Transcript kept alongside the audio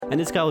And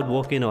this guy would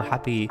walk in all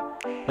happy,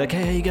 like,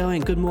 hey, how you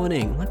going? Good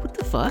morning. I'm like, what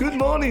the fuck? Good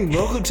morning.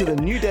 Welcome to the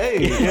new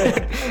day.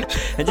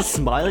 And just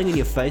smiling in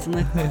your face. I'm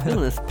like, I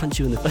want to punch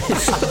you in the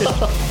face.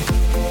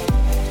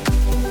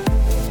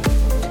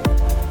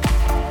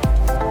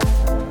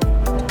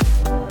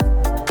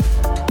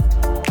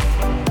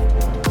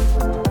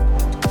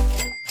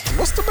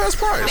 Best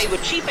price. They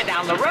would cheap it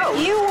down the road.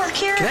 You work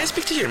here? Can I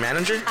speak to your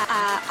manager?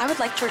 I would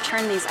like to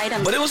return these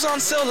items. But it was on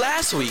sale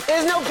last week.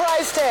 There's no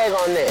price tag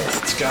on this.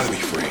 It's gotta be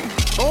free.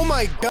 Oh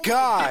my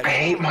God. I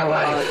hate my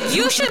life.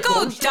 You should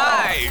go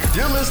die.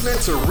 You're listening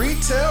to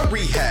Retail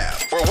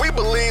Rehab, where we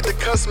believe the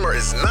customer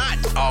is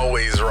not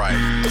always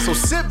right. So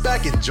sit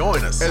back and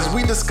join us as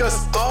we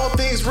discuss all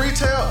things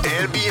retail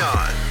and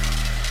beyond.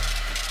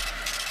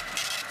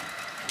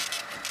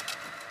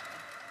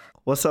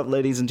 What's up,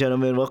 ladies and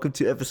gentlemen? Welcome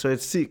to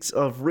episode 6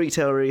 of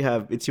Retail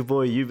Rehab. It's your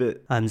boy,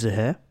 Hubert. I'm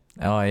Zaher.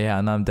 Oh, yeah,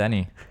 and I'm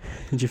Danny.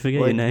 Did you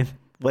forget your name?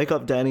 Wake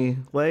up, Danny.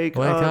 Wake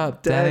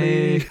up,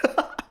 Danny.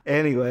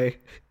 Anyway,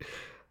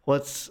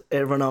 what's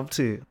everyone up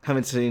to?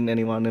 Haven't seen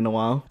anyone in a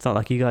while. It's not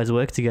like you guys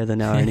work together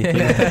now or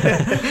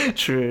anything.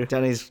 True.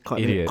 Danny's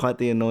quite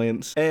the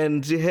annoyance.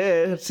 And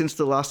Zaher, since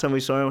the last time we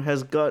saw him,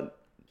 has got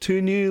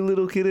 2 new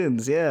little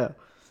kittens. Yeah.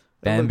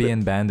 Bambi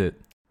and Bandit.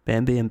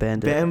 Bambi and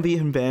Bandit. Bambi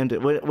and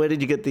Bandit. Where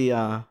did you get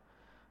the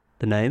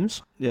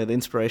names? Yeah, the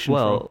inspiration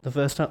from? The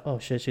first time... Oh,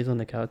 shit, she's on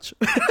the couch.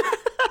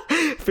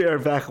 Fear her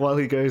back while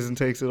he goes and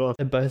takes it off.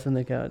 They're both on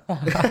the couch.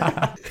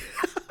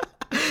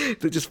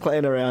 They're just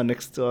playing around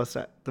next to us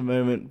at the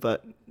moment,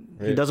 but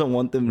he doesn't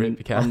want them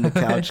on the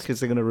couch because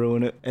they're going to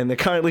ruin it. And they're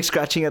currently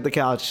scratching at the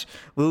couch.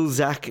 Will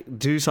Zach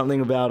do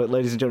something about it,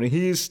 ladies and gentlemen?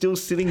 He is still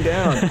sitting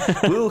down.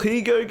 Will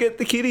he go get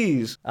the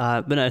kitties?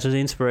 But no, so the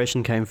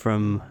inspiration came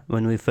from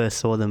when we first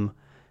saw them.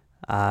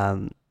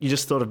 You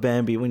just thought of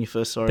Bambi when you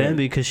first saw her?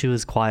 Bambi because she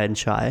was quiet and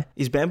shy.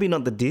 Is Bambi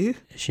not the deer?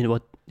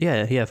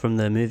 Yeah, from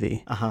the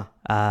movie. Uh-huh.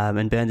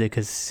 And Bandit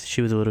because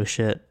she was a little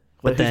shit.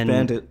 Who's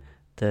Bandit?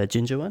 The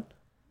ginger one?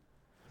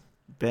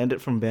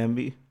 Bandit from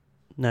Bambi?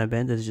 No,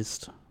 Bandit is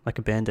just like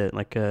a bandit,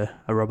 like a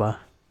robber.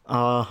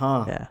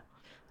 Uh-huh. Yeah.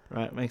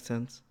 Right, makes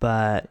sense.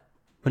 But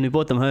when we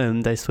brought them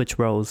home, they switched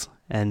roles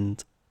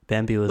and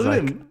Bambi was Look at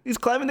him. He's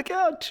climbing the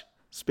couch.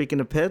 Speaking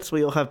of pets,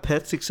 we all have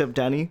pets except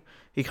Danny.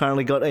 He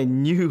currently got a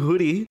new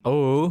hoodie.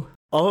 Oh.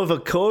 Of a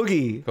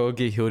corgi.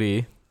 Corgi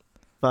hoodie.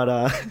 But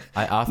I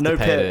afterpaid no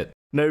pet. it.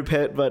 No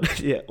pet, but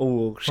yeah.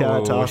 Oh,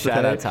 shout out to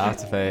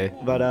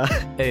Afterpay. But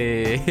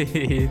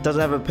hey. Doesn't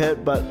have a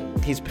pet, but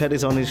his pet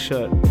is on his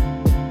shirt.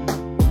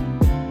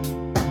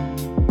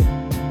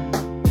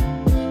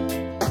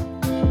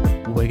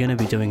 We're going to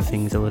be doing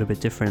things a little bit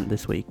different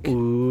this week.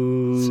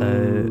 Ooh.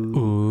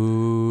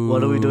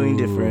 What are we doing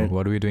different?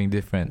 What are we doing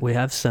different? We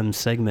have some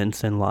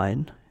segments in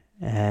line,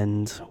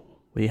 and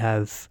we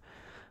have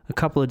a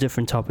couple of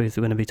different topics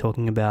we're going to be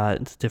talking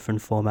about. It's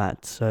different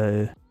formats.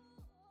 So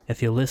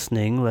if you're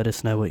listening, let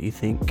us know what you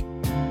think.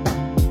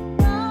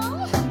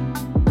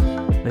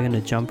 We're going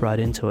to jump right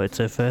into it.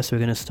 So first we're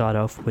going to start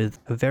off with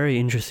a very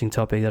interesting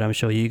topic that I'm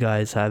sure you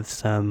guys have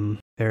some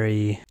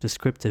very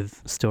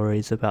descriptive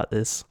stories about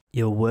this.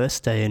 Your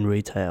worst day in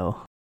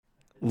retail.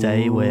 The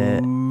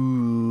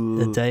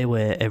day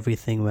where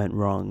everything went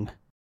wrong.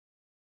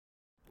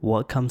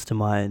 What comes to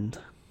mind?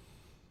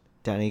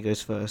 Danny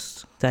goes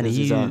first. Danny, this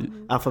you is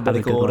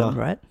alphabetical order, one,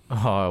 right?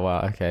 Oh,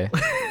 wow, okay.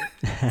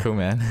 Cool,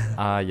 man.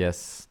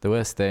 Yes, the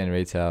worst day in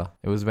retail.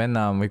 It was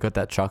when we got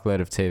that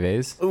truckload of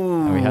TVs.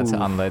 Ooh. And we had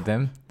to unload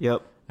them.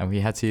 Yep. And we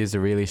had to use a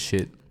really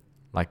shit,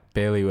 like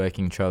barely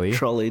working trolley.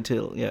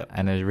 Yeah.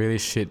 And a really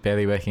shit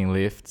barely working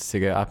lift to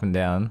go up and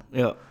down.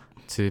 Yep.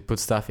 To put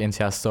stuff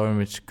into our storeroom,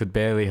 which could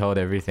barely hold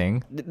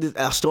everything.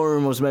 Our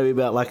storeroom was maybe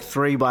about like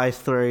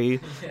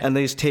 3x3, and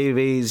these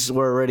TVs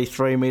were already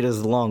 3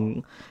 meters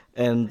long.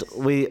 And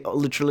we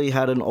literally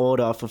had an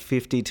order for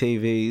 50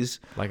 TVs.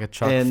 Like a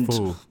truck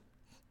full.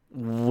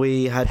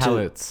 We had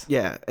pallets.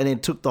 Yeah, and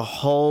it took the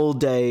whole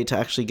day to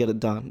actually get it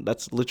done.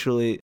 That's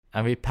literally...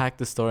 And we packed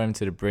the storeroom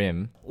to the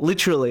brim.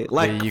 Literally,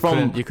 like you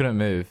couldn't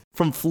move.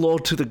 From floor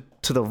to the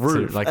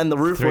roof. Like and the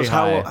roof was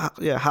high.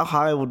 how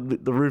high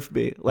would the roof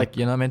be? Like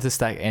you're not meant to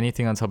stack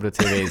anything on top of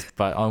the TVs,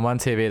 but on one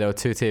TV there were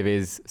 2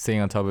 TVs sitting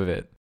on top of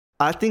it.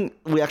 I think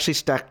we actually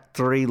stacked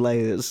 3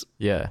 layers.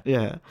 Yeah.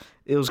 Yeah.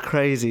 It was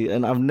crazy,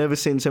 and I've never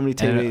seen so many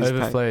TVs. And it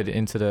overflowed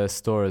into the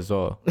store as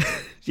well.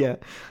 Yeah.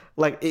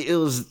 Like it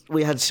was,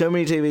 we had so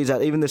many TVs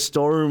that even the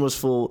storeroom was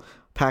full,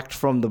 packed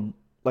from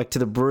to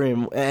the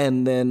brim,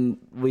 and then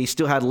we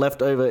still had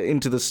leftover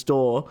into the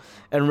store.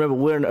 And remember,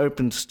 we're an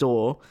open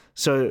store,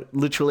 so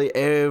literally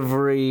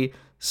every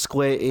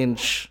square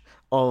inch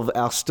of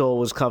our store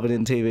was covered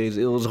in TVs.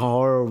 It was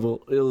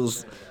horrible. It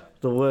was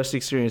the worst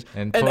experience.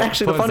 And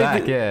actually,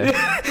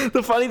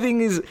 the funny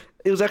thing is,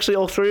 it was actually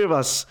all 3 of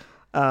us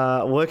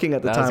working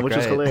at the time, which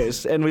was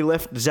hilarious. And we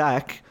left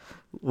Zach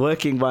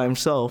working by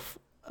himself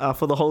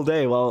for the whole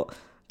day while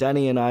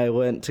Danny and I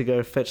went to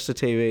go fetch the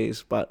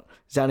TVs. But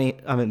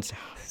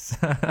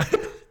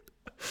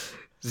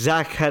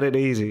Zach had it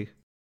easy.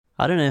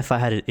 I don't know if I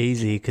had it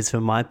easy because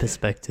from my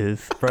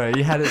perspective, Bro,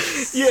 you had it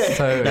Yeah.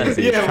 so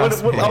easy. Yeah,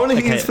 trust me. I want to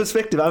hear his Okay,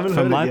 perspective. I haven't heard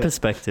from it my yet.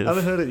 perspective, I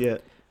haven't heard it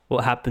yet.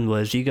 what happened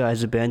was you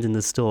guys abandoned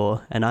the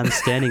store and I'm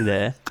standing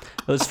there.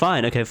 It was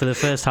fine. Okay, for the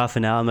first half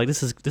an hour, I'm like,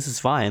 this is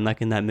fine,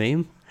 like in that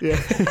meme. Yeah.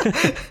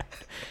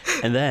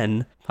 And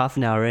then half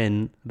an hour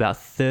in, about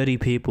 30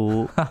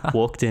 people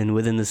walked in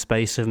within the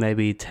space of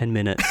maybe 10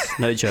 minutes.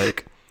 No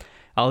joke.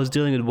 I was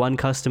dealing with one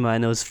customer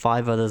and there was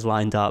 5 others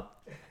lined up.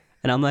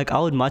 And I'm like, I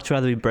would much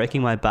rather be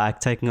breaking my back,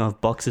 taking off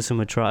boxes from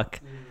a truck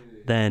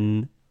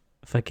than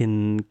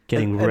fucking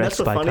getting And wrecked that's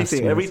the by funny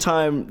customers. thing. Every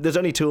time, there's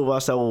only 2 of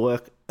us that will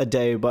work a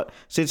day, but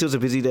since it was a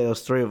busy day, there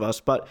was 3 of us.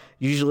 But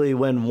usually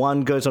when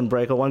one goes on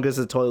break or one goes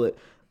to the toilet,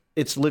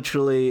 it's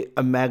literally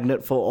a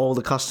magnet for all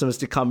the customers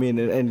to come in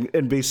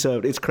and be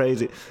served. It's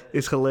crazy.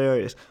 It's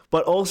hilarious.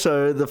 But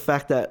also the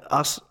fact that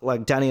us,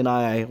 like Danny and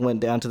I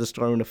went down to the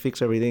store room to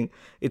fix everything.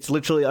 It's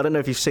literally, I don't know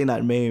if you've seen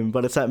that meme,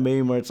 but it's that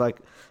meme where it's like,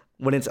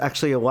 when it's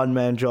actually a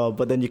one-man job,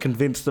 but then you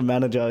convince the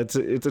manager it's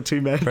a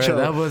 2-man Bro, job.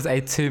 that was a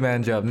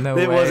 2-man job. No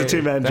It way. was a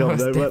 2-man job, That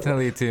though. was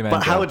definitely a 2-man job.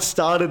 But how it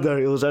started, though,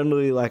 it was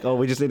only like, oh,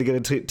 we just need to get a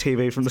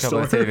TV from the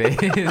Couple store. of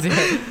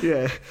TVs.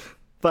 Yeah.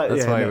 But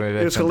That's yeah, why no, we it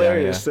was went down,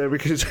 hilarious though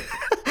because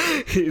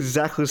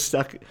Zach was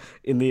stuck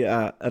in the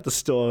at the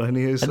store and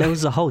he was And it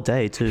was the whole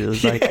day too. It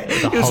was like the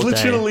it was whole day.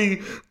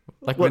 literally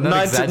Like, what, we're not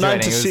 9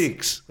 exaggerating. to It was-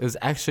 6. It was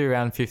actually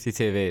around 50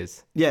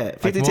 TVs. Yeah,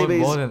 50 more- TVs,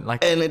 more than,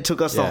 like- and it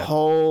took us the yeah.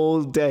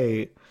 whole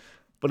day.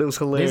 But it was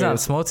hilarious. These aren't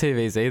small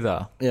TVs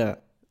either. Yeah,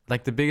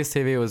 Like the biggest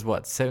TV was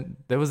what?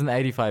 There was an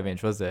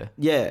 85-inch, was there?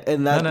 yeah,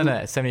 and that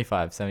No,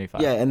 75.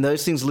 yeah, and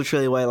those things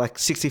literally weigh like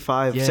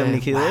 65, Yeah, 70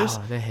 kilos.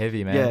 Wow, they're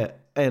heavy, man. Yeah,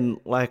 and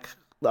like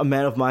a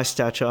man of my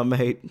stature,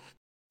 mate.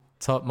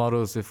 Top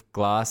models with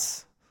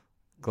glass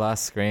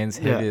screens,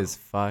 heavy Yeah. as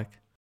fuck.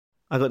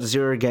 I got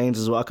 0 gains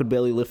as well. I could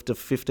barely lift a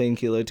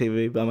 15-kilo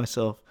TV by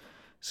myself.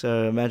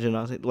 So imagine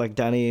I think like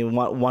Danny, 1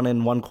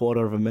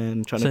 1/4 of a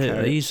man trying So to are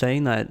carry. you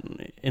saying that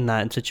in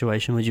that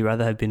situation, would you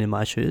rather have been in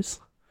my shoes?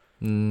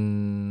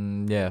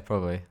 Yeah,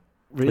 probably.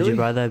 Would Really? you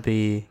rather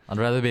be? I'd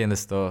rather be in the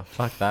store.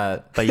 Fuck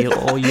that. But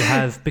all you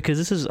have, because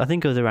this is, I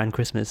think it was around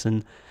Christmas,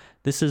 and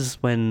this is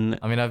when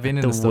I mean, I've been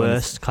in the the store.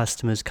 worst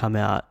customers come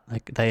out.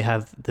 Like they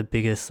have the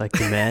biggest like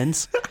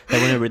demands. They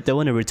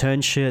want to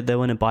return shit. They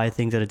want to buy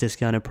things at a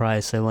discounted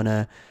price. They want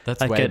to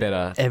That's like way get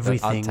better.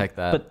 everything. I'll take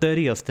that. But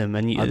 30 of them,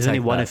 and I'll there's only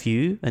take one that. of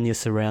you, and you're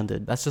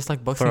surrounded That's just like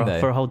for Boxing Day.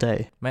 for a whole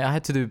day. Mate, I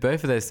had to do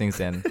both of those things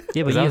then.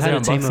 Yeah, but 'Cause I you was had there a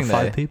on team of Boxing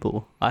 5 Day.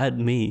 people. I had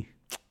me.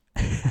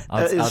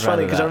 It's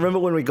funny because I remember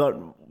when we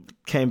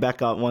came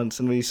back up once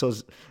and we saw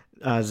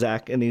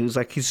Zach and he was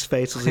like, his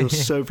face was, he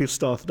was so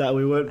pissed off that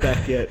we weren't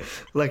back yet.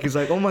 Like he's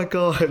like, oh my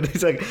god.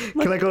 He's like,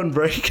 can I go and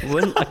break?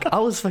 When like, I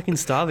was fucking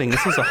starving.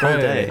 This was a whole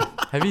day.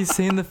 Have you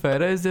seen the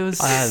photos? There was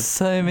I have.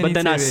 so many. But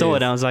then I saw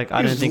it and TVs. I was like, I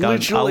It don't was think I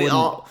literally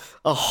wouldn't.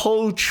 a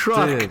whole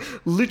truck, Dude.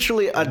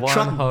 literally a One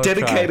truck whole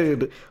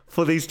dedicated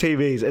for these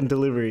TVs and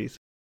deliveries.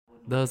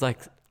 There was like,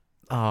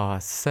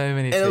 so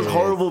many. And it was TVs.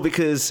 horrible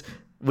because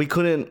we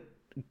couldn't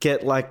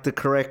get like the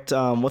correct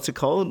what's it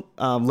called,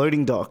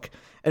 loading dock,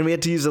 and we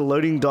had to use a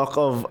loading dock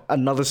of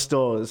another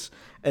store's,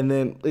 and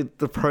then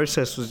the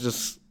process was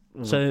just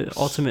So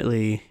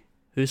ultimately,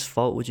 whose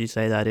fault would you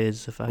say that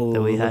is? The fact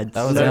that we had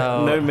that was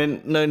our-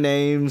 no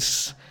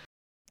names.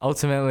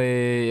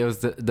 Ultimately, it was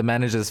the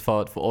manager's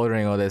fault for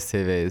ordering all those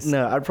TVs.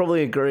 No, I'd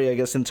probably agree. I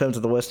guess in terms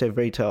of the worst day of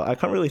retail, I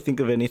can't really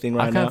think of anything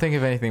right I now. can't think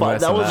of anything but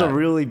worse that than was that. a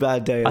really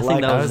bad day. I think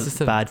that was was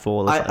just a- bad for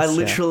all of us. I yeah.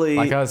 literally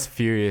Like, I was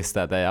furious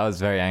that day. I was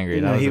very angry.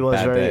 That No, was he a was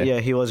bad very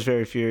day. he was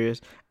very furious.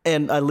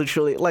 And I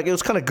literally like it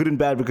was kind of good and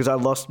bad because I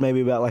lost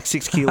maybe about like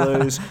 6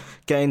 kilos,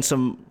 gained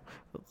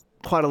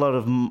quite a lot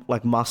of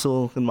like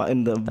muscle in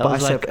the That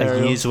was bicep like a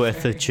area. year's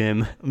worth of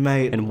gym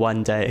Mate, in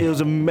one it day.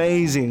 was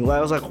amazing. Like,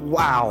 I was like,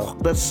 wow,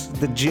 that's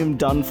the gym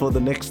done for the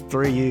next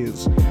 3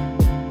 years.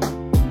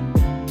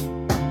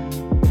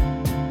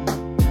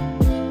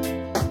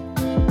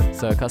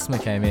 So a customer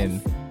came in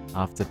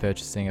after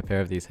purchasing a pair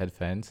of these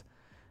headphones,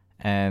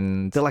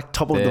 and They're like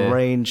top of the They're-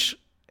 range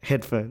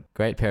headphone,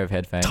 great pair of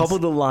headphones. top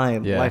of the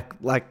line. Yeah.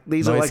 Like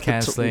these are Noise like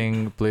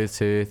cancelling,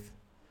 Bluetooth.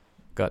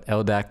 Got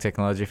LDAC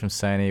technology from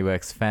Sony.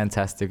 Works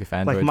fantastic with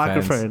Android like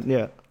microphone. phones.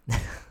 Yeah,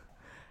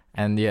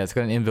 And yeah, it's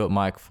got an inbuilt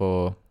mic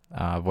for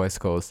voice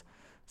calls.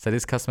 So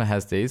this customer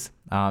has these,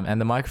 and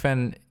the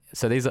microphone.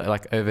 So these are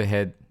like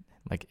overhead,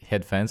 like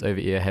headphones, over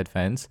ear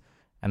headphones,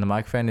 and the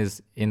microphone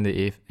is in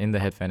the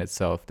headphone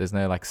itself. There's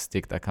no like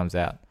stick that comes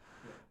out,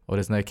 or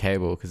there's no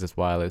cable because it's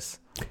wireless.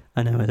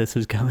 I know where this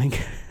was going.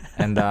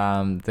 And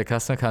the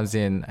customer comes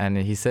in and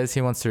he says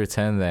he wants to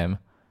return them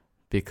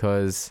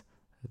because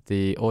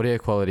the audio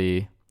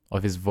quality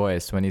of his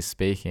voice when he's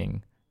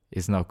speaking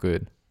is not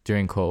good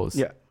during calls.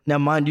 yeah. Now,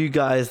 mind you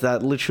guys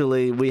that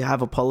literally we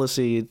have a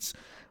policy. It's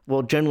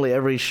generally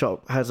every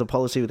shop has a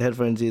policy with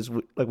headphones.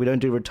 We don't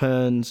do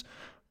returns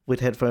with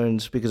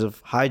headphones because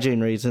of hygiene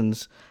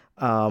reasons,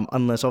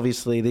 unless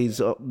obviously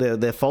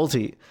they're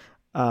faulty.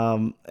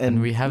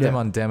 And we have them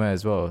on demo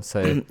as well.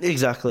 So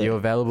exactly. you're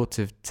available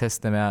to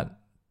test them out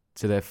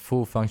to their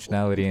full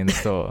functionality in the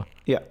store.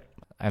 Yeah.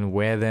 and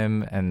wear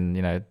them and,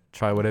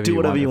 try whatever Do you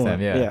whatever want you with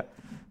want. them. Yeah.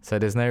 So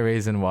there's no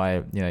reason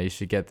why, you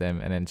should get them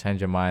and then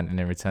change your mind and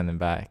then return them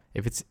back.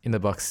 If it's in the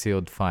box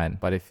sealed, fine.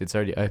 But if it's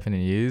already open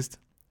and used,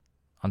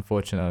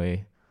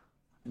 unfortunately,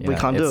 We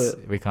can't do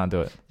it. We can't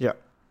do it. Yeah.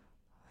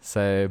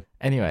 So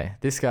anyway,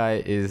 this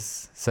guy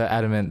is so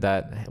adamant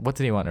that, what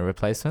did he want, a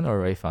replacement or a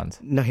refund?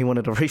 No, he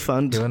wanted a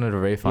refund. He wanted a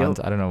refund.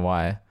 Yep. I don't know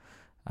why.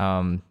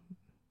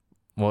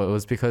 Well, it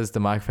was because the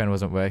microphone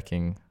wasn't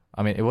working.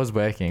 I mean, it was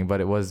working,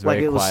 but it was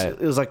very quiet.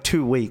 It was like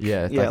too weak.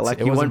 Yeah, Yeah, like, like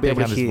it you wasn't won't be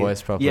picking able up to his hear.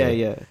 voice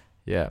properly. Yeah.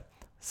 Yeah.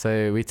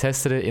 So we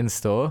tested it in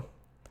store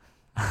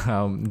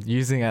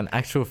using an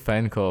actual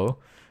phone call.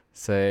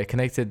 So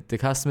connected the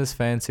customer's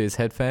phone to his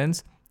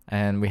headphones,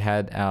 and we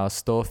had our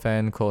store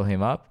phone call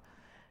him up,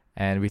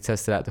 and we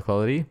tested out the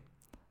quality,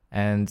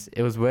 and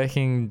it was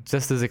working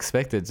just as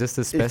expected, just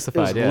as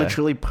specified. It was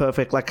literally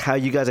perfect. Like how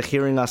you guys are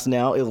hearing us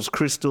now, it was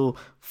crystal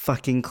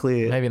fucking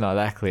clear. Maybe not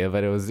that clear,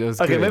 but it was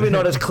Okay, good. maybe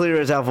not as clear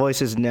as our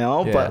voices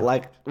now, Yeah. but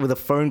like with a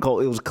phone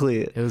call, it was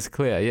clear. It was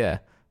clear, yeah.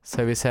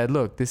 So we said,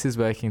 look, this is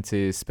working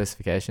to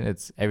specification.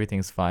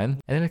 Everything's fine.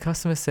 And then the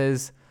customer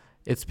says,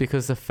 it's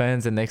because the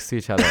phones are next to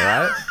each other,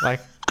 right? Like,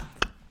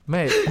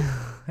 mate,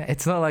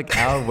 it's not like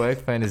our work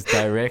phone is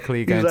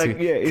directly going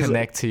to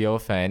connect to your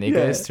phone. It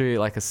goes through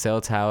like a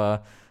cell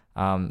tower,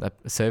 a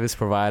service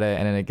provider,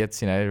 and then it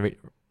gets,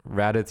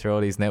 routed through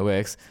all these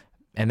networks,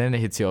 and then it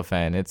hits your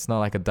phone. It's not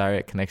like a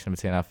direct connection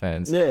between our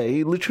phones. Yeah,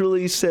 he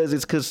literally says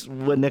it's because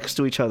we're next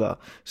to each other.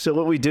 So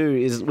what we do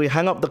is we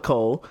hang up the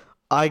call.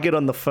 I get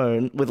on the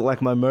phone with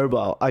like my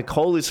mobile. I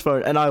call his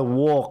phone and I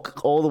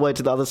walk all the way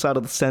to the other side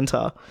of the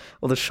center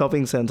or the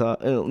shopping center.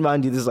 And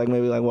mind you, this is like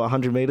maybe like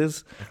 100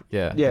 meters.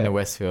 Yeah, Yeah. in the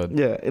Westfield.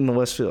 Yeah, in the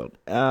Westfield.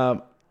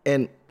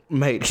 And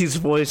mate, his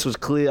voice was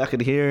clear. I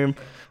could hear him.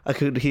 I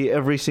could hear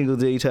every single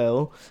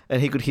detail, and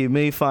he could hear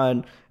me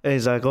fine. And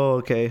he's like, "Oh,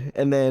 okay."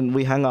 And then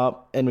we hang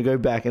up and we go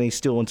back, and he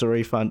still wants a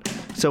refund.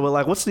 So we're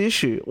like, "What's the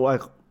issue?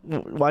 Like,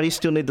 why do you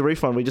still need the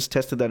refund? We just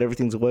tested that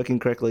everything's working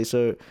correctly.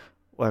 So,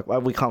 like,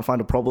 we can't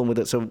find a problem with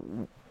it. So,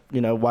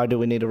 why do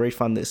we need to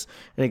refund this?"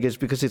 And he goes,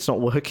 "Because it's not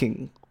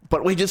working."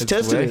 But we just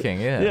tested working,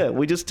 it. yeah.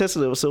 We just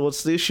tested it. So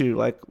what's the issue?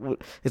 Like,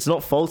 it's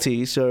not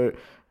faulty. So,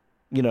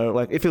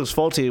 like if it was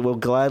faulty, we'll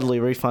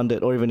gladly refund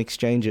it or even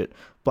exchange it.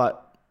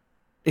 But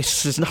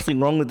there's nothing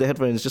wrong with the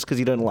headphones just because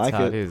you don't like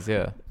That's how it. it is,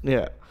 yeah.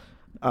 Yeah.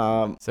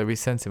 So we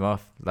sent him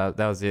off. That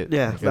was it.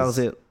 Yeah, that Because was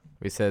it.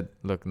 We said,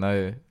 look, no,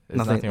 there's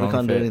Nothing. nothing We wrong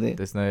can't with do it. anything.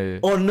 There's no...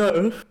 Oh,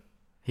 no.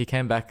 He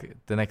came back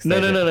the next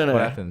No, day. no.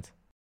 What happened?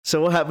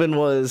 So what happened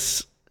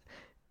was...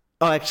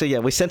 Oh, actually, yeah,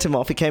 we sent him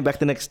off. He came back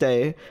the next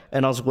day,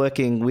 and I was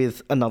working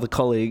with another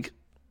colleague.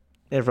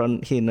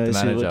 Everyone here knows The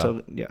who we're manager.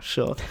 talking. Yeah,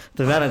 sure.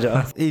 The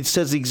manager. He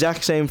says the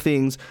exact same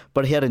things,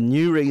 but he had a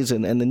new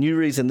reason, and the new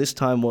reason this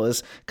time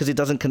was because it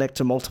doesn't connect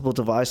to multiple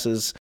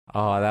devices.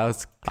 Oh, that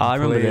was I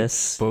remember complete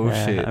this.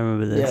 bullshit. Yeah, I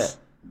remember this.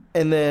 Yeah.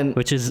 And then,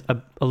 Which is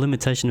a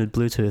limitation with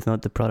Bluetooth,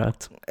 not the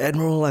product. and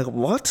we're all like,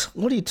 what?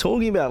 What are you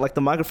talking about? Like,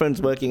 the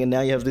microphone's working, and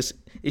now you have this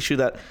issue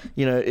that,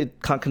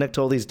 it can't connect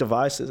to all these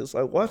devices. It's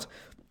like, what?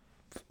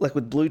 Like,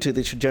 with Bluetooth,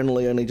 it should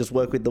generally only just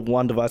work with the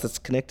one device it's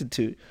connected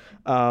to.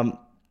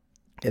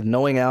 And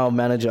knowing our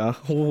manager,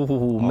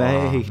 ooh,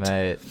 mate.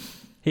 Mate.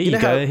 Here You you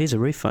know go. how- Here's a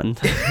refund.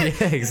 Yeah,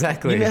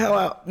 exactly. You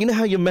know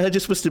how your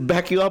manager's supposed to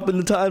back you up in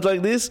the times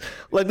like this?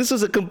 Like, this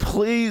was a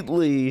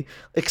completely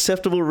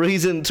acceptable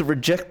reason to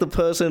reject the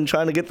person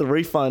trying to get the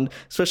refund,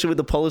 especially with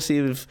the policy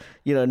of,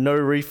 no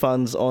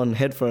refunds on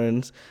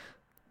headphones.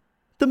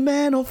 The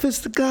man offers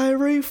the guy a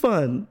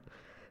refund.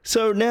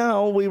 So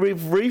now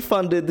we've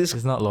refunded this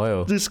He's not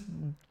loyal. this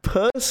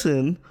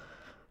person,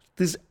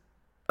 this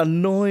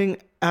annoying,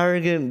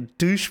 arrogant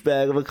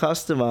douchebag of a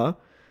customer.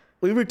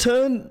 We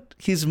returned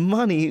his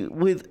money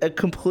with a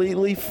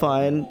completely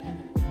fine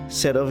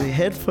set of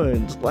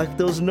headphones. Like,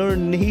 there was no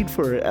need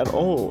for it at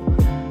all.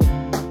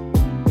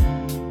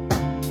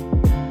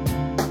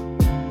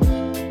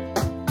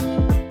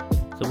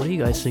 So what do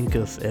you guys think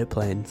of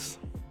airplanes?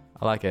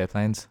 I like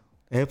airplanes.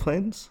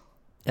 Airplanes?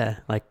 Yeah,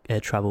 like air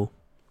travel.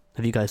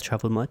 Have you guys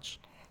traveled much?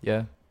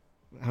 Yeah.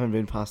 I haven't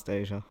been past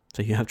Asia.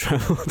 So you have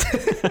traveled.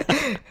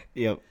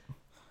 Yep.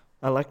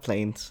 I like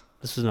planes.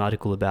 This was an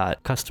article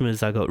about customers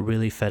that got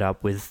really fed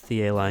up with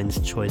the airline's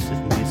choice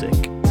of music.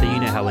 So you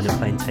know how when a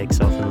plane takes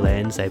off and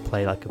lands, they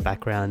play like a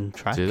background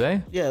track? Do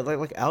they? Yeah, like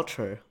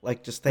outro.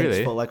 Like, just thanks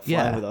Really? for like flying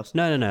Yeah. with us.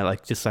 No.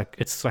 Like just like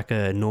it's like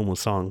a normal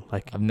song.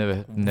 Like, I've never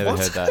What?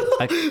 heard that.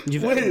 like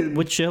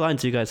which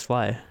airlines do you guys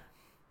fly?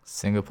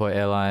 Singapore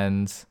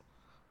Airlines,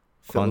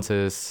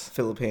 Qantas,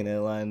 Philippine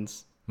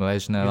Airlines.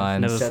 Malaysian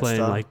Airlines. Never flown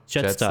Jetstar. like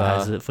Jetstar Jetstar.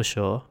 has it for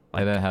sure.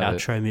 Like don't have it.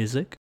 outro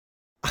music.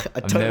 I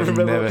I've don't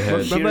remember. never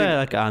heard. Remember,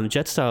 like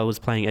Jetstar was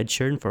playing Ed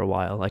Sheeran for a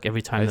while. Like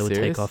every time Are they you would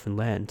serious? take off and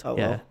land. Oh,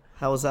 yeah, well.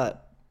 How was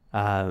that?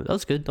 that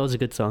was good. That was a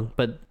good song.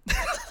 But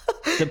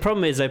the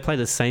problem is they play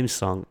the same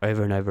song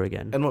over and over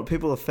again. And what,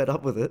 people are fed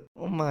up with it?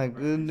 Oh my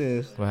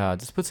goodness. Wow,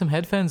 just put some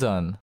headphones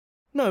on.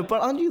 No,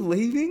 but aren't you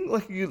leaving?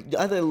 Like, you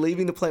either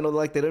leaving the plane or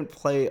like they don't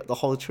play the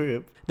whole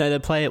trip. No, they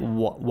play it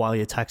while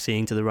you're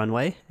taxiing to the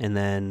runway, and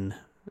then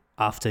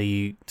after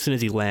as soon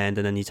as you land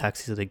and then you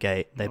taxi to the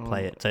gate, they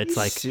play it. So it's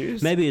like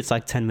serious? maybe it's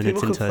like 10 minutes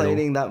People in total.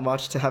 complaining that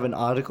much to have an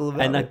article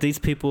about And it. like these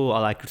people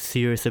are like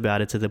serious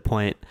about it to the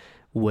point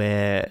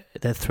where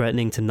they're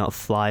threatening to not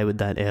fly with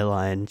that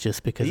airline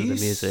just because Are of the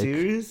you music.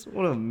 serious?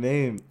 What a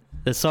meme.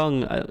 The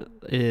song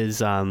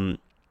is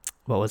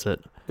what was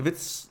it? If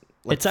it's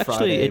like It's actually-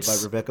 Friday it's-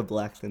 by Rebecca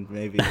Black, then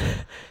maybe. Yeah.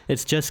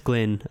 It's Jess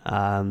Glynn.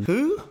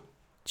 Who?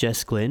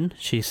 Jess Glynn.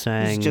 She Who's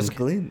sang. Jess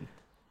Glynn?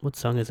 What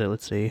song is it?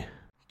 Let's see.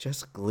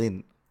 Jess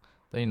Glynn.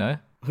 Do you know?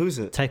 Who's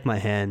it? Take My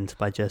Hand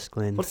by Jess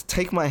Glynn. What's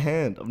Take My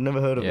Hand? I've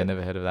never heard of Yeah, it.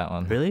 never heard of that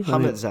one. Really?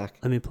 Hum it, Zach.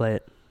 Let me play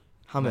it.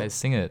 Hum Hey, it.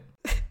 sing it.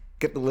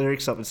 Get the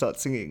lyrics up and start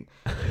singing.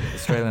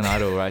 Australian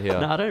Idol right here.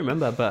 No, I don't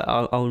remember, but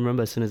I'll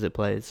remember as soon as it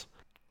plays.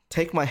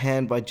 Take My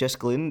Hand by Jess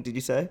Glynn, did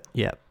you say?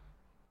 Yeah.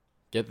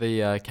 Get the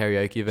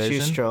karaoke She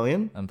version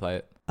Australian? and play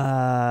it.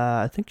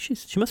 I think she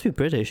must be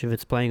British if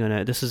it's playing on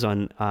it. This is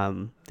on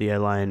the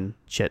airline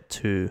Jet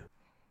 2.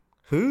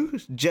 Who?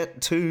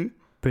 Jet 2?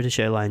 British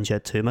Airline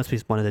Jet 2. Must be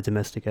one of the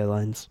domestic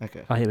airlines.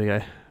 Okay. Oh, here we go.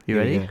 You Here we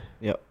ready? go.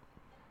 Yep.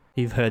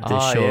 You've heard this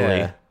Oh, surely.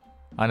 yeah.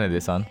 I know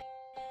this one.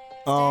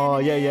 Oh,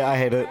 yeah, I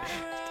hate it.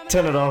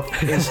 Turn it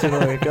off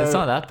instantly. Go. It's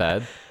not that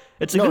bad.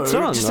 It's a No, good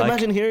song. just like,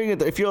 imagine hearing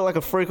it. If you're like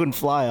a frequent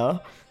flyer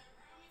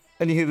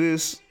and you hear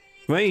this.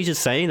 weren't you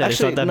just saying that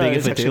Actually, it's not that no, big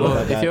it's of a actually deal? not Well,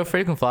 that if bad. you're a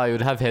frequent flyer, you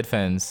would have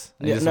headphones.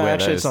 And Yeah, just no, wear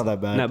actually, those. it's not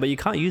that bad. No, but you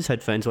can't use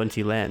headphones once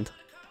you land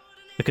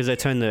because they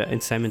turn the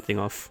entertainment thing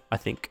off, I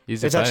think.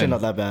 Use your It's actually phone.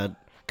 not that bad.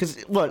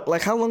 Because, what,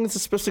 like, how long is it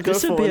supposed to go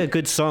This for? would be a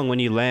good song when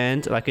you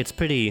land. Like, it's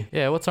pretty.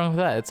 Yeah, what's wrong with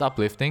that? It's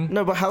uplifting.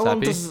 No, but how It's long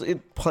happy. does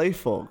it play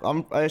for?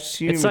 I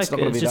assume It's it's, like not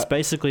going to it's be just that,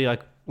 basically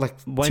like like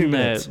 2 when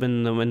minutes.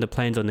 when the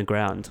plane's on the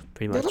ground,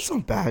 pretty Yeah, much. that's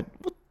not bad.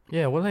 What?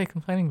 Yeah, what are they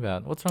complaining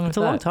about? What's wrong It's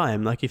with a that? long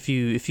time. Like if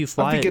you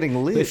fly, I'd be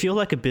getting lit. if you're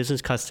like a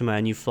business customer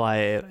and you fly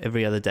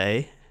every other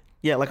day,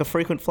 Yeah, like a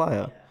frequent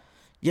flyer.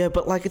 Yeah,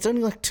 but like it's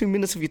only like 2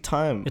 minutes of your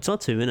time. it's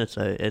not 2 minutes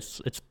though.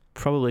 It's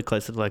probably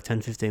closer to like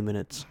 10-15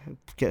 minutes.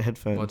 Get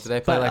headphones. What, do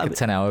they play But, like I a mean-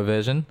 10-hour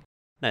version?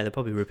 No, they'll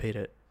probably repeat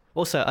it.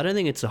 Also, I don't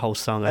think it's the whole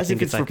song. I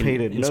think it's like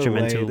repeated. an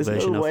instrumental no way. There's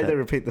version no way of they it.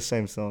 repeat the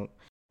same song.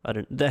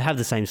 They have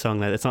the same song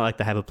though. It's not like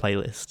they have a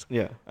playlist.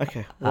 Yeah.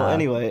 Okay. Well, Uh,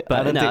 anyway,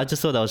 But I don't no, I think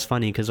just thought that was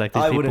funny because like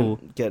these I people,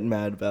 wouldn't get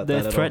mad about they're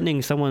that. at all.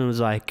 threatening. Someone was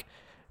like,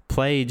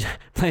 play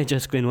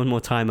Jess Glynn one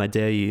more time, I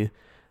dare you.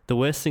 The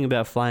worst thing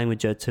about flying with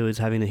Jet 2 is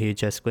having to hear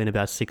Jess Glynn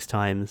about 6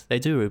 times. They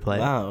do replay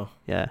it. Wow.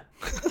 Yeah.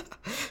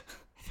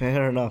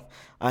 Fair enough.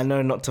 I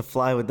know not to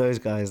fly with those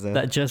guys then.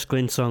 That Jess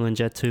Glynn song on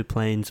Jet 2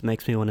 planes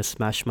makes me want to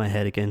smash my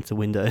head against a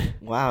window.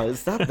 Wow,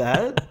 is that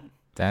bad?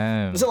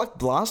 Damn. Is it like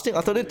blasting?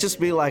 I thought it'd just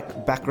be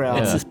like background.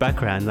 It's Yeah. just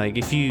background. Like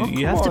if you Oh,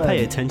 you have to pay come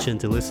on. attention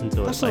to listen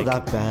to it. That's like,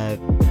 not that bad.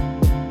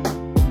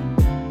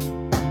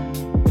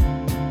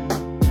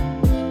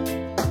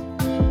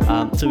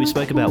 So we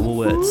spoke about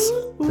Woolworths.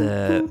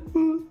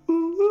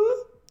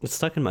 It's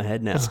stuck in my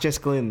head now. It's Jess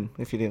Glynn,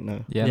 if you didn't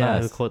know. Yeah, I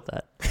nice. caught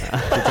that.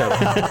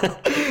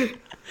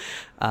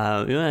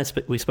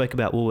 We spoke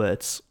about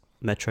Woolworths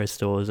Metro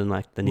stores and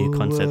like the new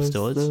concept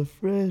stores. The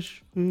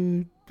fresh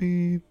food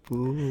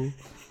people.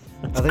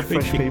 Are they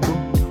fresh people?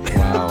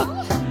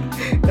 Wow.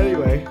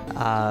 Anyway,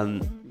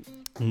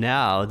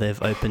 Now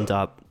they've opened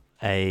up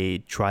a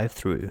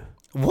drive-through.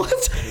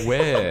 what?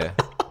 Where?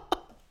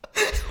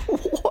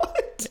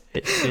 What?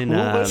 It's in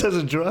Woolworths has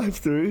a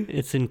drive-through.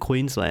 it's in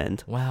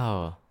Queensland.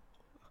 Wow.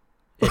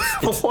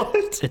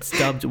 What? It's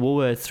dubbed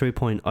Woolworths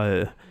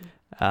 3.0.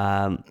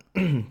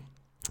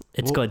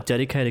 It's got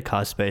dedicated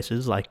car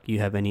spaces like you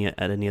have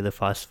at any other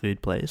fast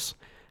food place.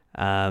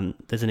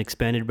 There's an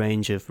expanded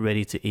range of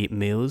ready-to-eat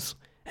meals,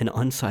 an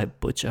on-site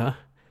butcher,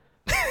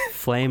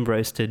 flame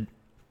roasted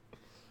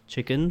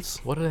chickens,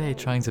 What are they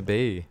trying to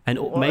be? and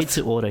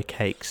made-to-order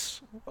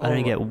cakes. I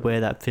don't get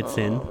where that fits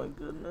in.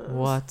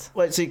 What?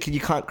 Wait, so you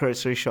can't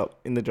grocery shop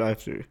in the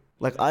drive-through?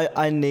 Like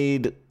I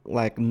need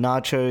like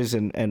nachos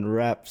and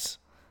wraps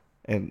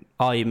and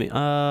Oh, you mean it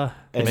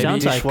maybe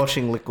sounds like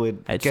dishwashing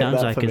liquid. it Get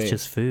sounds that like for it's me.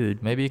 just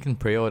food. Maybe you can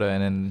pre-order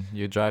and then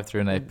you drive through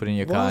and they put in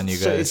your car What? and you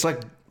So go. it's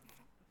like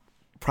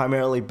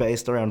primarily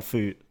based around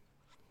food.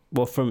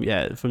 Well, from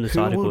this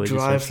Who article, will it just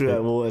drive says through food.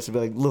 at Woolworths and be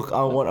like, look,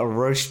 I want a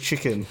roast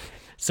chicken.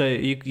 So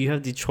you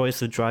have the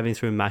choice of driving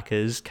through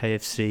Macca's,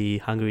 KFC,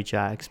 Hungry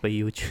Jack's, but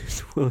you would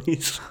choose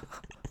Woolies.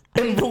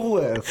 In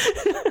Woolworths.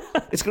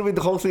 It's going to be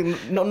the whole thing.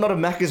 Not a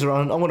Macca's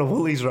run. I want a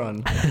Woolies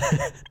run.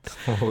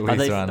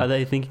 Woolies run. Are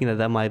they thinking that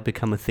that might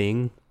become a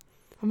thing?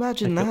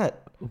 Imagine Like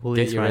that.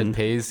 Woolies Get your run. red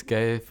peas,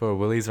 go for a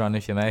Woolies run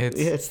with your mates.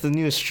 Yeah, it's the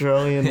new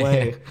Australian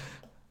way.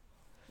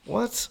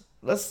 What?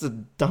 That's the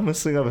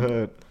dumbest thing I've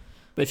heard.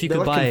 But if you They're,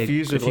 could like, buy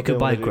confused with if you what they could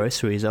buy wanna do.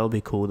 groceries, that would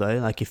be cool though.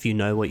 Like if you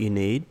know what you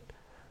need.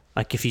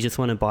 Like if you just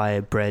want to buy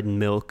bread and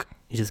milk,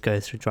 you just go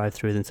through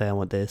drive-through and say I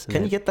want this. And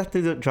Can you then- get that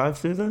through the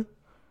drive-through though?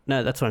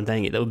 No, that's what I'm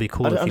saying. That would be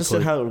cool I if don't you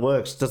understand could. how it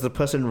works. Does the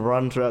person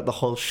run throughout the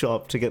whole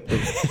shop to get the...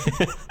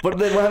 But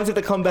then what happens if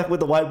they come back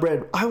with the white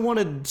bread? I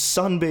wanted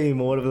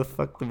Sunbeam or whatever the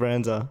fuck the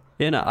brands are.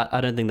 Yeah, no,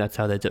 I don't think that's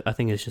how they do. I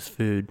think it's just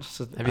food.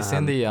 So- Have you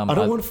seen the? I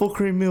don't want full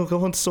cream milk. I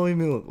want soy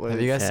milk. Like,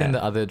 Have you guys seen Yeah.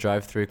 the other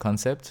drive-through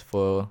concept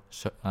for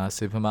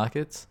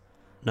supermarkets?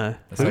 No.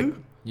 It's like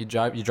you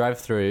drive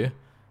through,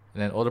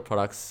 and then all the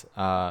products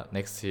are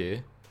next to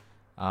you,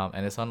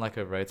 and it's on like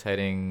a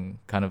rotating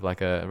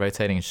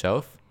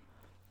shelf.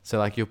 So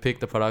like you'll pick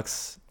the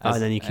products,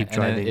 And then you keep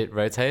driving. And then it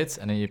rotates,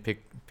 and then you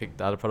pick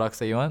the other products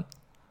that you want,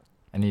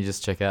 and you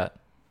just check out.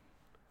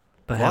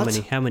 But What?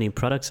 how many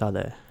products are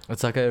there?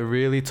 It's like a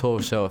really tall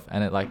shelf,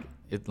 and it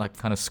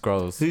kind of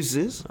scrolls. Who's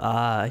this?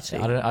 I see.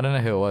 I don't know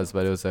who it was,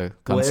 but it was a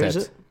concept. Where is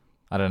it?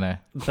 I don't know.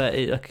 But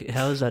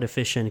how is that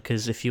efficient?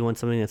 Because if you want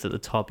something that's at the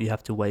top, you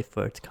have to wait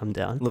for it to come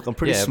down. Look, I'm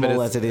pretty Yeah, but small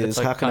it's- as it is. it's,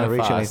 like, How can I kinda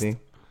reach fast. anything?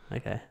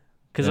 Okay.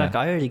 Because Yeah. like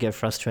I already get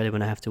frustrated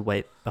when I have to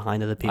wait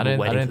behind other people I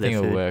waiting don't for their think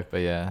food. it'll work,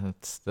 but yeah,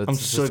 that's I'm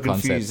just so a concept.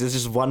 confused. There's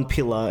just one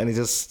pillar, and it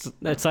just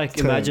It's like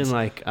turns. imagine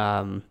like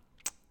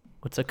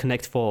what's a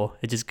Connect 4?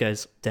 It just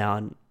goes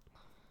down.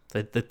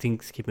 The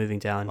things keep moving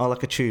down. oh,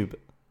 like a tube.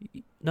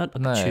 Not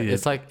like No, a tube.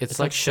 it's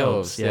like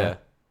shelves. Yeah.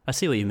 I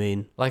see what you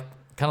mean. Like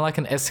kind of like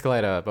an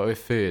escalator, but with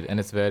food, and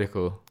it's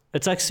vertical.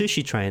 It's like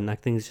sushi train.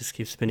 Like things just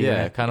keep spinning. Yeah,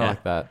 around. kind of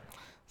like that.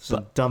 It's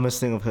the dumbest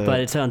thing I've heard. But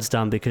it sounds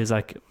dumb because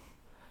like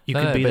you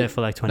No, could no, be but- there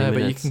for like 20 No,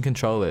 minutes. but you can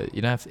control it.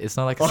 You don't have. It's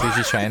not like a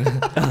sushi train.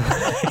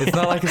 It's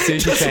not like a sushi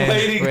Just train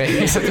waiting. where you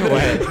have to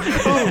wait.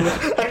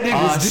 I need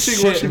Oh this shit!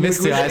 dishwashing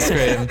Missed the liquid. ice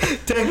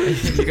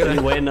cream. You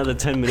gotta wait another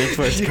 10 minutes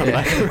for it to come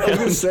back I was around.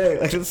 gonna say,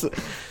 like, it's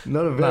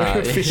not a very Nah,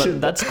 efficient.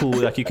 But that's cool.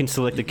 Like you can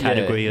select the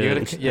category you gotta-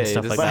 and yeah,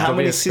 stuff just like But that. how There'll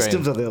be many a screen.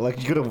 systems are there? Like,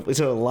 is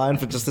there a line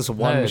for just this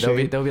one No,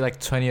 machine? there'll be like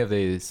 20 of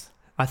these.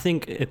 I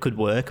think it could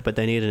work, but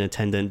they need an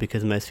attendant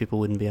because most people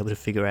wouldn't be able to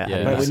figure out. Yeah.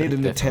 how to Mate, we use it. need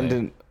an Definitely.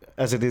 attendant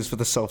as it is for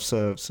the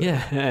self-serve. So.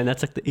 Yeah, and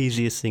that's like the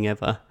easiest thing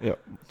ever. Yeah.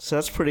 So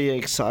that's pretty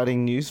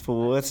exciting news for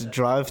Woolworths.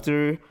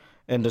 Drive-through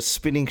and a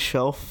spinning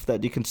shelf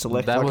that you can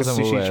select That like a wasn't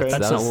sushi Woolworths. train.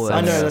 That's That not was Woolworths.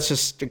 I know Sam's. that's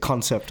just a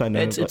concept. I know.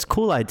 It's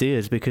cool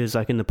ideas because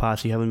like in the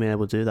past you haven't been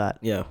able to do that.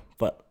 yeah,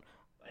 but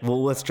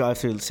Woolworths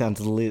drive-through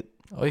sounds lit.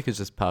 Or you could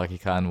just park your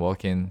car and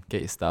walk in,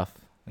 get your stuff,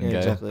 and Yeah, go.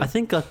 exactly. I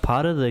think like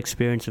part of the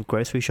experience of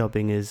grocery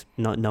shopping is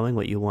not knowing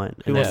what you want.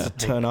 Who And wants Yeah.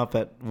 to turn up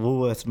at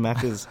Woolworths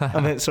Macca's?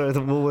 I mean, sorry,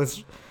 the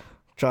Woolworths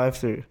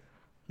drive-through.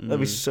 That'd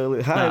be so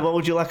lit. Hi, Nah. what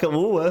would you like at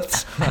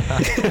Woolworths?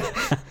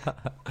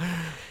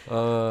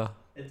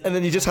 And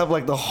then you just have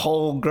like the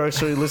whole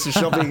grocery list of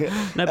shopping. No,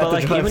 at but the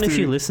like even if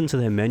drive-thru. you listen to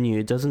their menu,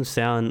 it doesn't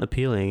sound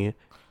appealing.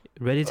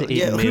 Ready to eat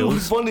yeah, who would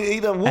meals want to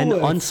eat at and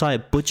Woolworths?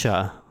 on-site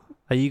butcher.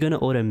 Are you going to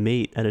order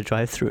meat at a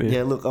drive-through?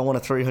 Yeah, look, I want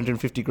a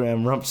 350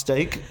 gram rump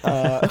steak.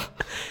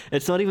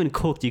 It's not even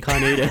cooked. You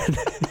can't eat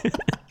it.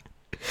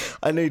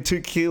 I need 2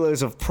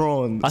 kilos of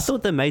prawns. I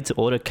thought the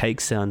made-to-order cake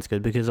sounds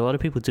good because a lot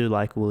of people do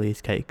like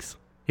Woolies cakes,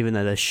 even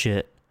though they're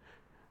shit.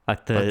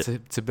 Like But the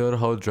to build a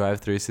whole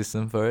drive-through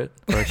system for it,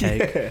 for a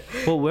cake.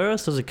 Well, where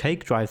else does a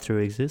cake drive-through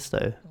exist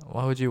though?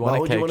 why would you Why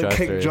want would a you cake want a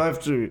drive-through? cake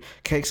drive-through?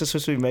 Cakes are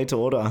supposed to be made to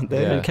order, aren't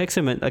they? Yeah. And cakes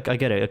are meant. Like I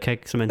get it. A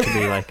cake's meant to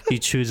be like you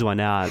choose one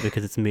out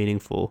because it's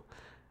meaningful.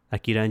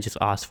 Like you don't just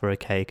ask for a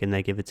cake and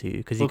they give it to you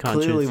because you Well, can't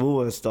clearly choose.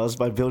 Woolworths does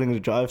by building a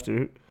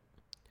drive-through.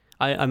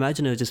 I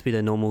imagine it would just be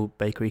the normal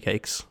bakery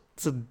cakes.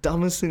 It's the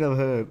dumbest thing I've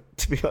heard,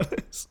 to be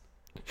honest.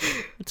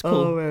 It's cool.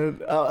 Oh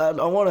man,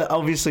 I want to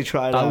obviously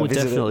try it. I out, would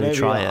visit definitely Maybe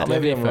try I- it. Do you have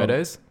Maybe any I'm wrong.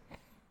 photos?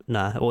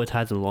 Nah, or it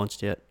hasn't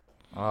launched yet.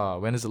 Oh,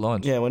 when does it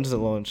launch? Yeah, when does it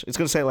launch? It's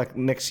gonna say like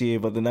next year,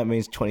 but then that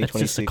means It's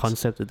 2026. just a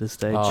concept at this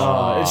stage.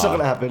 Oh. It's not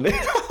gonna happen.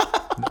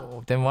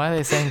 Then why are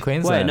they saying Wait,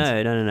 Queensland?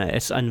 no.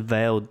 It's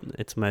unveiled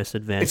its most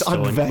advanced It's store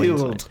in unveiled.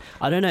 Queensland.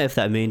 I don't know if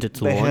that means it's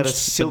They launched. had a but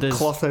silk there's,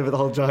 cloth over the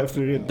whole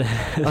drive-through and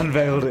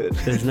unveiled it.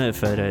 There's no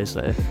photos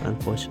though,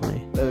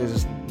 unfortunately. That is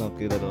just not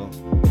good at all.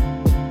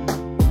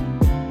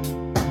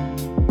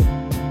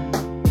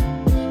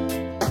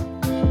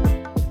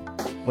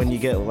 When you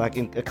get like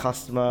a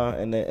customer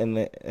and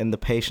the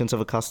patience of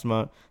a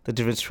customer, the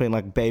difference between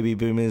like baby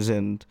boomers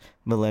and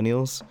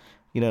millennials,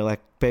 you know, like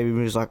baby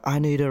boomers like I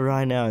need it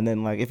right now, and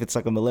then like if it's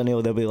like a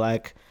millennial, they'll be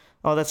like,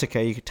 oh that's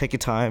okay, you can take your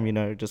time, you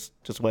know, just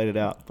wait it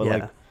out. But Yeah.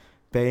 like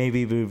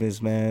baby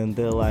boomers, man,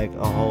 they're like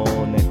a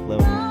whole next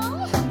level.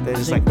 They're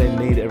just like they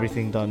need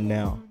everything done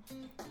now.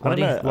 Why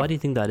do you, know. why do you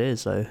think that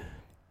is though?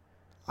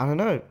 I don't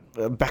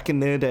know, back in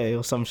their day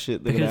or some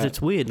shit. they're Because gonna-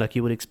 it's weird. Like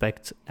you would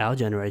expect our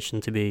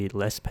generation to be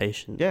less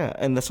patient. yeah,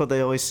 and that's what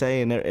they always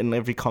say in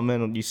every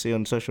comment you see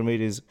on social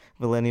media is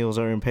millennials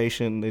are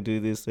impatient. They do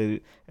this.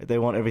 They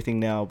want everything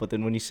now. But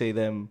then when you see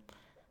them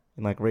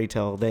in like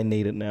retail, they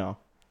need it now.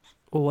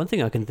 Well, one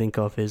thing I can think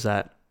of is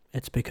that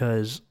it's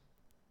because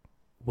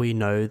we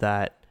know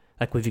that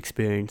like we've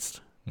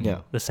experienced Yeah,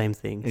 the same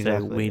thing,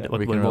 Exactly, so yeah. We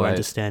we're can more relate.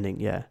 understanding.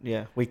 Yeah.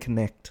 yeah, we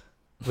connect.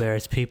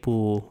 Whereas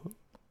people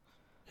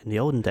in the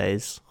olden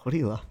days, What are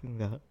you laughing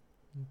about?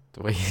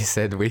 The way you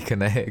said we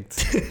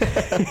connect.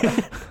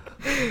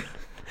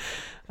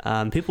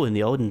 people in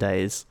the olden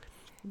days,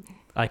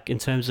 like in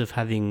terms of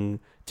having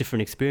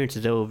different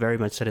experiences, they were very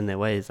much set in their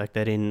ways. Like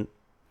they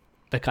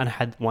kind of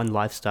had one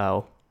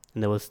lifestyle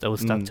and they were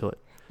stuck to it.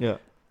 Yeah,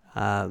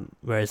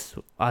 Whereas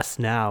us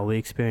now, we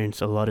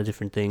experience a lot of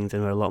different things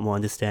and we're a lot more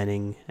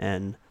understanding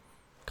and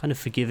kind of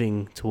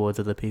forgiving towards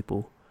other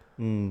people.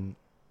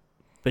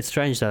 But it's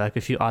strange though, like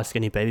if you ask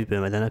any baby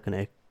boomer, they're not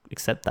going to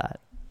accept that.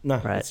 no,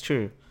 Right. it's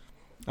true.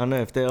 I don't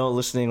know if they're all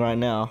listening right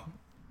now.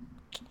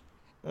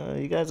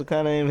 You guys are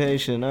kind of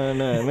impatient. I don't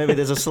know. Maybe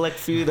there's a select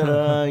few that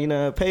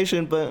are,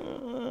 patient, but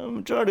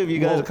majority of you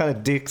guys are kind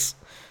of dicks.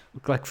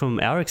 Like from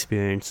our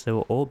experience, they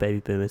were all baby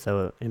boomers that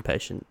were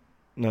impatient.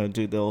 No,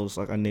 dude, they're all just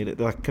like, I need it.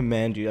 They like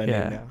command you. I need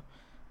it now.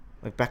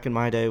 Like back in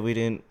my day, we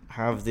didn't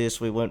have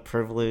this. We weren't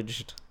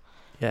privileged.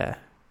 Yeah.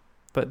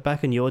 But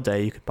back in your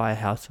day, you could buy a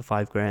house for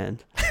 $5,000.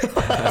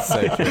 That's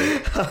so true.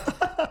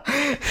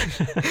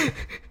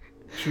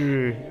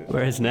 True.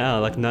 Whereas now,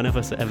 like, none of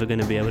us are ever going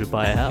to be able to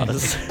buy a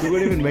house. We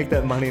wouldn't even make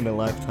that money in a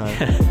lifetime.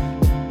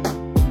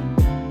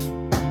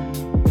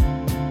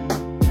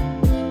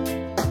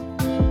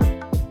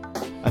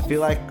 I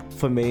feel like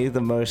for me,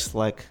 the most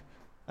like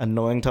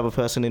annoying type of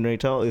person in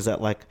retail is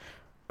that like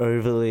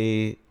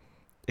overly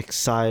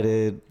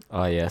excited,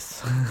 Oh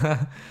yes.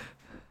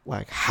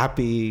 like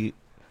happy,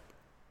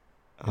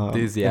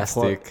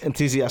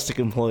 Enthusiastic.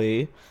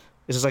 employee.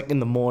 It's just like in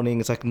the morning,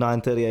 it's like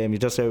 9:30 a.m. You're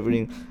just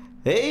opening.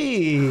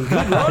 Hey,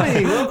 good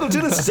morning. Welcome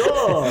to the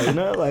store.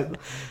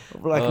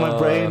 Like my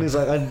brain is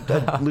like,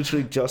 I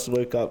literally just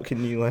woke up.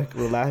 Can you like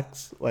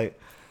relax? Like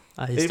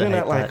I used even to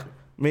hate at like that.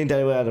 me and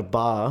Daddy were at a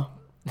bar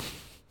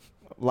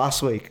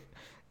last week,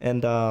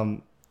 and I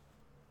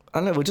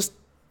don't know, we're just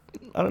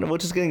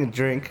getting a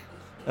drink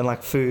and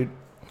like food,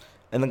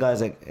 and the guy's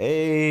like,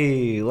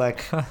 hey,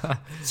 like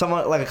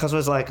someone like a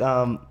customer's like,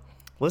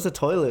 where's the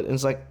toilet? And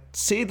it's like,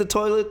 see the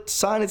toilet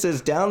sign, it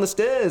says down the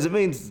stairs. It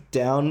means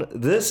down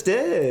the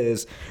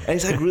stairs. And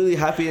he's like really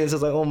happy, and it's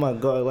just like, oh my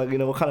god, like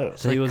what kind of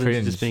So he wasn't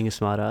cringe. just being a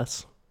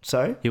smartass.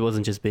 sorry? He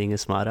wasn't just being a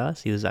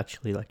smartass. He was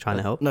actually like trying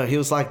to help. No, he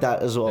was like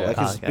that as well. Yeah. Like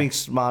he's okay. being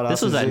smart.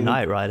 This was at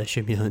night, right? I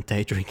assume you weren't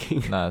day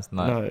drinking. No, it's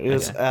not. No, it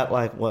was Okay. at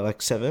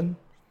like 7.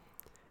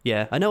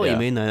 Yeah, I know what Yeah. you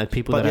mean though. Like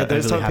people But that yeah, are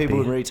those overly type of people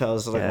in happy. retail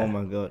is like, Yeah. oh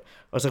my god.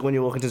 Or it's like when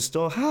you walk into the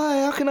store,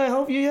 hi, how can I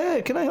help you?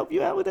 Yeah, can I help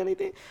you out with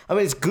anything? I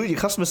mean, it's good. Your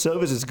customer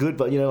service is good,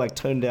 but like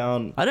tone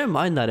down. I don't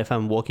mind that if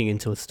I'm walking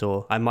into a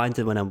store. I mind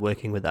it when I'm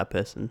working with that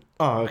person.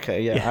 Oh,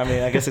 okay, yeah. Yeah. I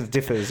mean, I guess it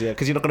differs, yeah,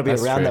 because you're not going to be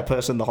That's around true. that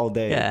person the whole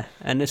day. Yeah,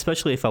 and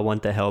especially if I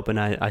want their help and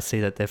I see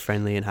that they're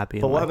friendly and happy.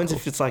 But I'm what like, happens cool.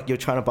 if it's like you're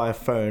trying to buy a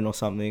phone or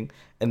something,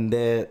 and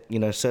they're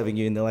serving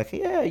you, and they're like,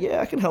 yeah,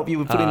 I can help you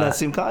with putting that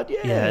SIM card. Yeah,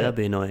 Yeah, that'd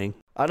be annoying.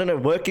 I don't know,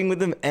 working with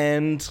them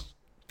and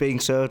being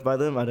served by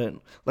them.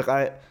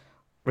 I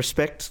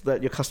respect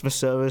that your customer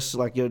service,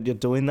 like you're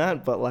doing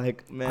that, but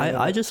like, man,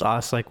 I just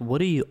asked, like,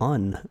 what are you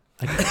on?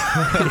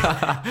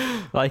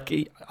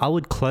 Like, I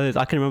would close.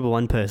 I can remember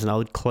one person. I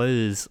would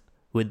close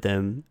with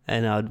them,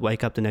 and I'd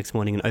wake up the next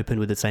morning and open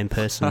with the same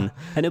person,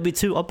 and it'd be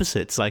two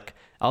opposites. Like,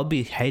 I'll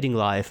be hating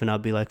life, and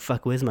I'd be like,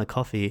 "Fuck, where's my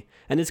coffee?"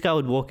 And this guy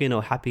would walk in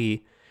all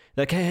happy,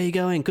 like, "Hey, how you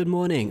going? Good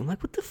morning." I'm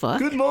like, "What the fuck?"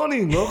 good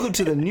morning, welcome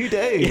to the new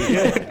day.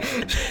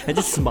 Yeah. And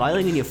just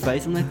smiling in your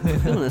face. I'm like, "I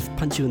don't want to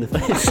punch you in the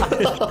face."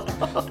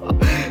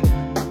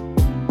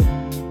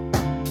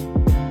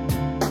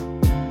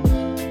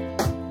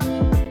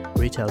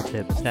 Retail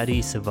tips. How do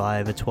you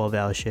survive a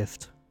 12-hour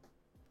shift?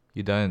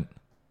 You don't.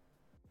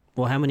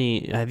 Well, how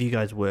many have you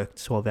guys worked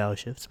 12-hour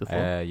shifts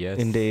before? Yes.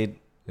 Indeed.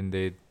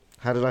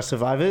 How did I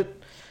survive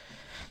it?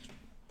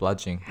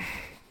 Bludging.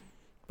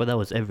 Well, that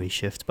was every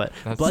shift, but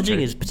That's bludging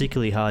true. is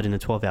particularly hard in a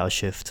 12-hour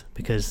shift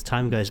because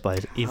time goes by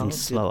even did-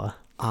 slower.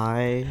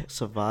 I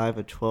survive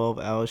a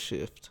 12-hour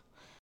shift.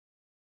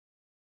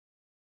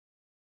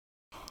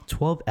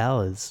 12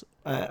 hours.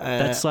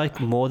 That's like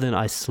more than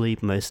I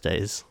sleep most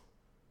days.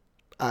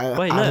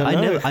 Wait, no,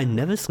 don't know. I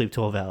never sleep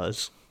 12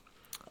 hours.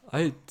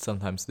 I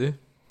sometimes do.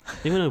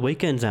 Even on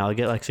weekends now, I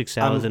get like 6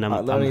 hours and the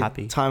I'm only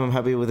happy. time I'm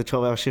happy with a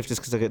 12-hour shift is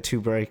because I get 2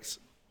 breaks.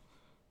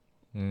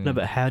 No,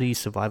 but how do you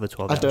survive a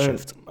 12-hour I don't.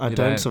 shift? I You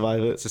don't don't. survive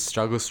it. It's a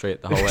struggle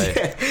street the whole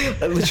way.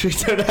 I literally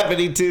don't have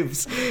any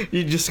tips.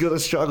 You just gotta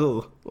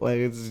struggle. Like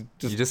it's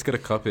just. You just gotta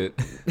cop it.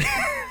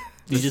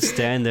 You just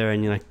stand there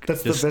and you're like,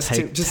 That's the just best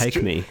take, tip. Just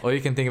take me. All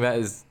you can think about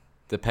is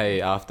the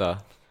pay after.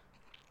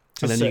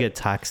 And then Just you say- get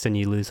taxed and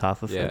you lose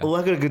half of Yeah. it. Well,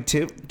 I got a good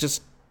tip.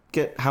 Just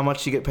get how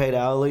much you get paid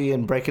hourly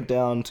and break it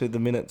down to the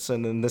minutes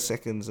and then the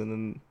seconds, and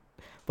then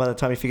by the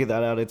time you figure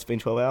that out, it's been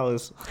 12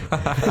 hours.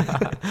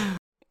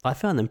 I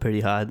found them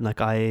pretty hard.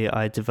 Like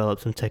I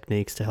developed some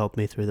techniques to help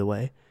me through the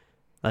way.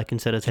 Like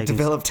instead of taking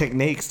Develop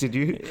techniques, did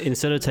you? two Are you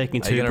 2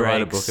 gonna breaks.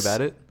 write a book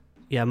about it?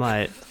 Yeah, I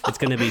might. It's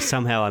going to be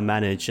somehow I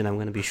manage, and I'm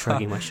going to be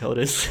shrugging my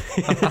shoulders.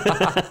 You're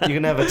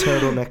gonna have a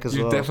turtleneck as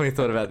You've well. definitely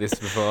thought about this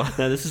before.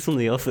 No, this is from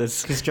The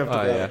Office. He's jumped Oh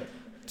about. yeah.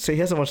 So he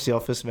hasn't watched The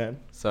Office, man.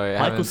 Sorry,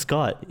 I Michael haven't.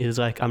 Scott, he was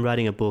like, I'm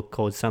writing a book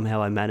called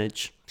Somehow I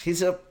Manage.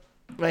 He's a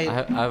mate. I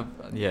haven't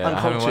watched the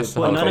Uncultured.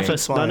 whole Well, Okay, none thing. of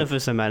us, fine. none of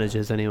us are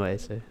managers anyway,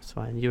 so it's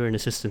fine. You're an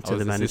assistant to I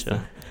was the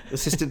manager.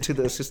 assistant to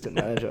the assistant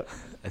manager.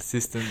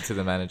 Assistant to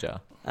the manager.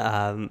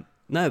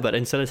 No, but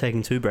instead of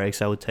taking 2 breaks,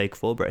 I would take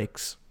 4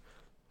 breaks.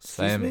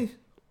 Excuse Same. me.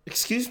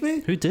 Excuse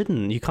me. Who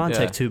didn't? You can't Yeah.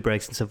 take 2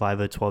 breaks and survive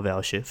a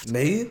 12-hour shift.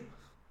 Me?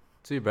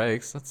 2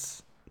 breaks.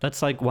 That's.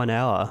 That's like 1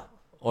 hour.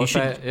 Or You if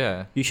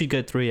should- You should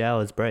get 3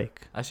 hours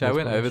break. Actually, I That's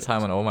went what I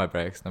overtime on all my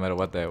breaks, no matter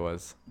what day it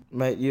was.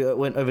 Mate, you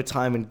went over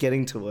time and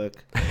getting to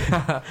work.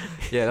 Yeah,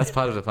 that's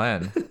part of the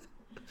plan.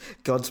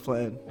 God's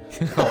plan.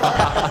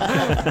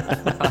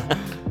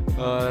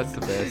 Oh, that's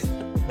the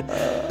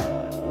best.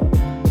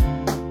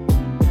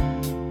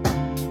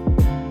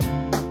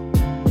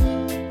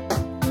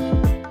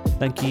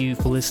 Thank you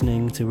for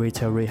listening to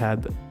Retail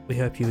Rehab. We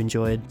hope you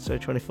enjoyed. So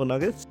 24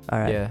 nuggets? All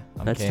right, Yeah,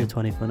 I'm let's do keen.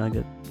 24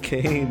 nugget.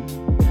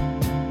 Keen.